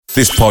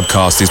This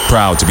podcast is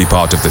proud to be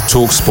part of the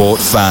TalkSport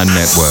Fan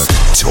Network.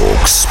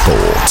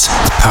 TalkSport.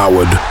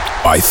 Powered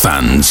by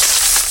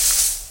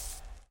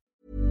fans.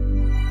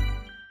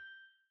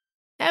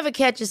 Ever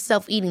catch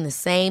yourself eating the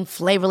same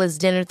flavorless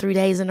dinner 3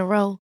 days in a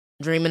row?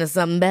 Dreaming of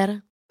something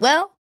better?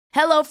 Well,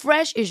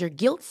 HelloFresh is your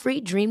guilt-free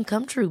dream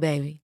come true,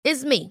 baby.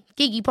 It's me,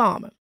 Keke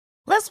Palmer.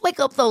 Let's wake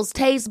up those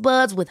taste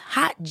buds with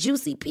hot,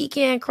 juicy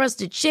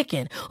pecan-crusted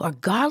chicken or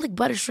garlic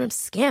butter shrimp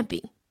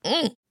scampi.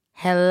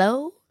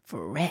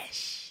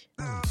 HelloFresh.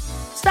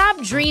 Stop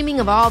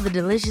dreaming of all the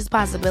delicious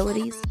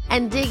possibilities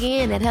and dig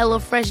in at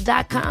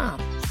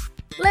HelloFresh.com.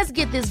 Let's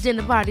get this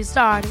dinner party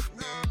started.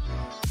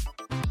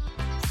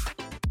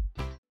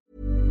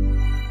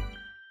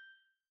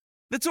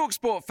 The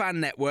TalkSport Fan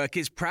Network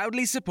is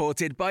proudly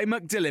supported by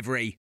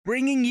McDelivery,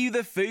 bringing you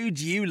the food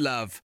you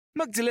love.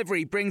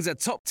 McDelivery brings a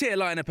top-tier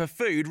lineup of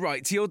food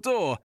right to your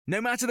door.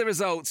 No matter the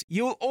result,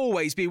 you'll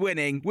always be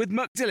winning with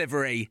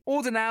McDelivery.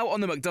 Order now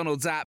on the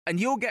McDonald's app and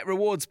you'll get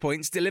rewards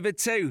points delivered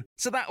too.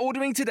 So that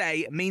ordering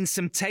today means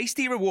some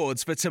tasty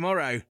rewards for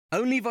tomorrow.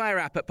 Only via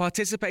app at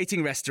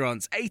participating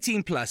restaurants.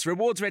 18 plus.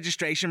 Rewards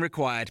registration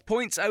required.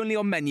 Points only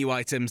on menu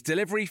items.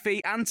 Delivery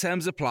fee and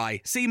terms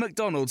apply. See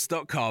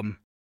mcdonalds.com.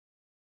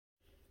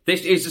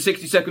 This is the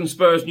 60-second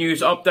Spurs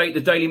news update.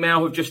 The Daily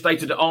Mail have just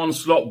stated that Arne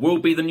Slot will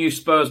be the new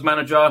Spurs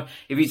manager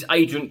if his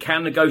agent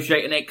can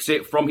negotiate an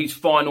exit from his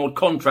final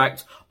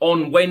contract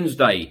on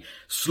Wednesday.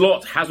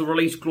 Slot has a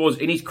release clause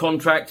in his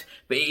contract,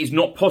 but it is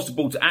not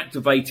possible to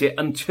activate it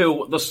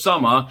until the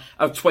summer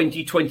of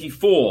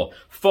 2024.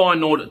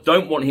 Feyenoord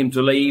don't want him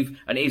to leave,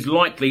 and it is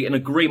likely an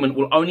agreement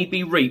will only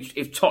be reached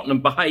if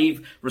Tottenham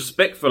behave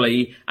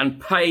respectfully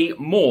and pay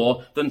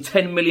more than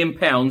 £10 million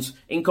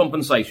in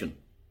compensation.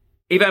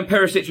 Ivan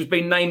Perisic has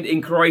been named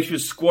in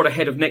Croatia's squad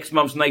ahead of next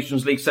month's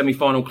Nations League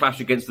semi-final clash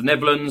against the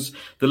Netherlands.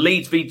 The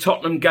Leeds v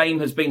Tottenham game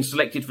has been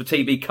selected for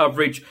TV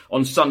coverage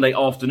on Sunday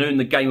afternoon.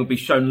 The game will be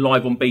shown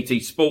live on BT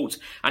Sport.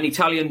 An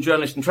Italian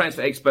journalist and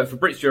transfer expert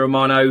Fabrizio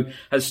Romano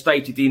has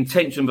stated the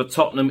intention for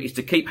Tottenham is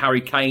to keep Harry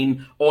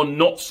Kane or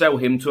not sell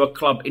him to a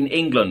club in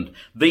England.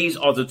 These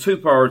are the two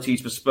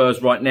priorities for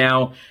Spurs right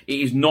now. It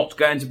is not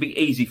going to be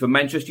easy for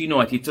Manchester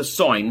United to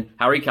sign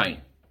Harry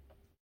Kane.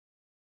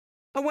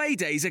 Away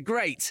days are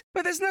great,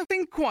 but there's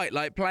nothing quite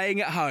like playing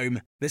at home.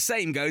 The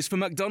same goes for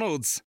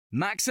McDonald's.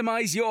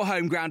 Maximise your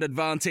home ground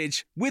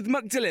advantage with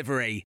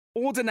McDelivery.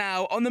 Order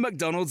now on the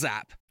McDonald's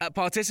app. At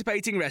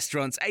participating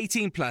restaurants,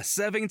 18 plus,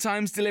 serving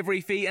times,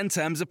 delivery fee and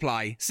terms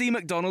apply. See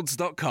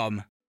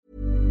mcdonalds.com.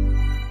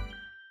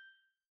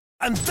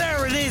 And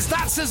there it is,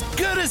 that's as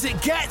good as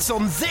it gets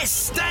on this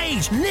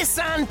stage.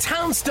 Nissan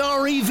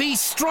Townstar EV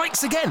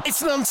strikes again.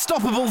 It's an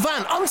unstoppable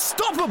van,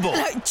 unstoppable.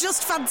 Look,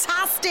 just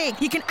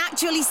fantastic. You can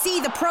actually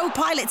see the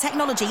ProPilot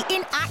technology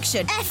in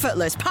action.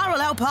 Effortless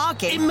parallel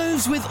parking. It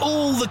moves with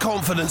all the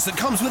confidence that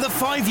comes with a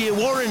 5-year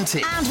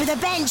warranty. And with a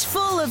bench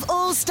full of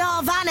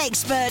all-star van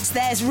experts,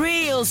 there's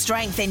real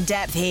strength in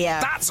depth here.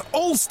 That's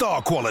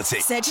all-star quality.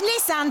 Search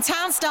Nissan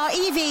Townstar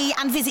EV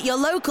and visit your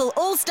local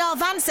all-star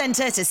van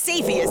centre to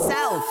see for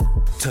yourself.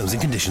 Terms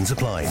and conditions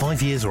apply.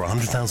 5 years or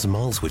 100,000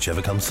 miles,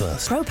 whichever comes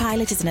first.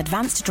 ProPilot is an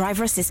advanced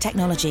driver assist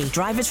technology.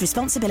 Driver's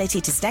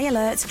responsibility to stay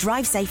alert,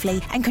 drive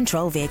safely and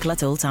control vehicle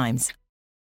at all times.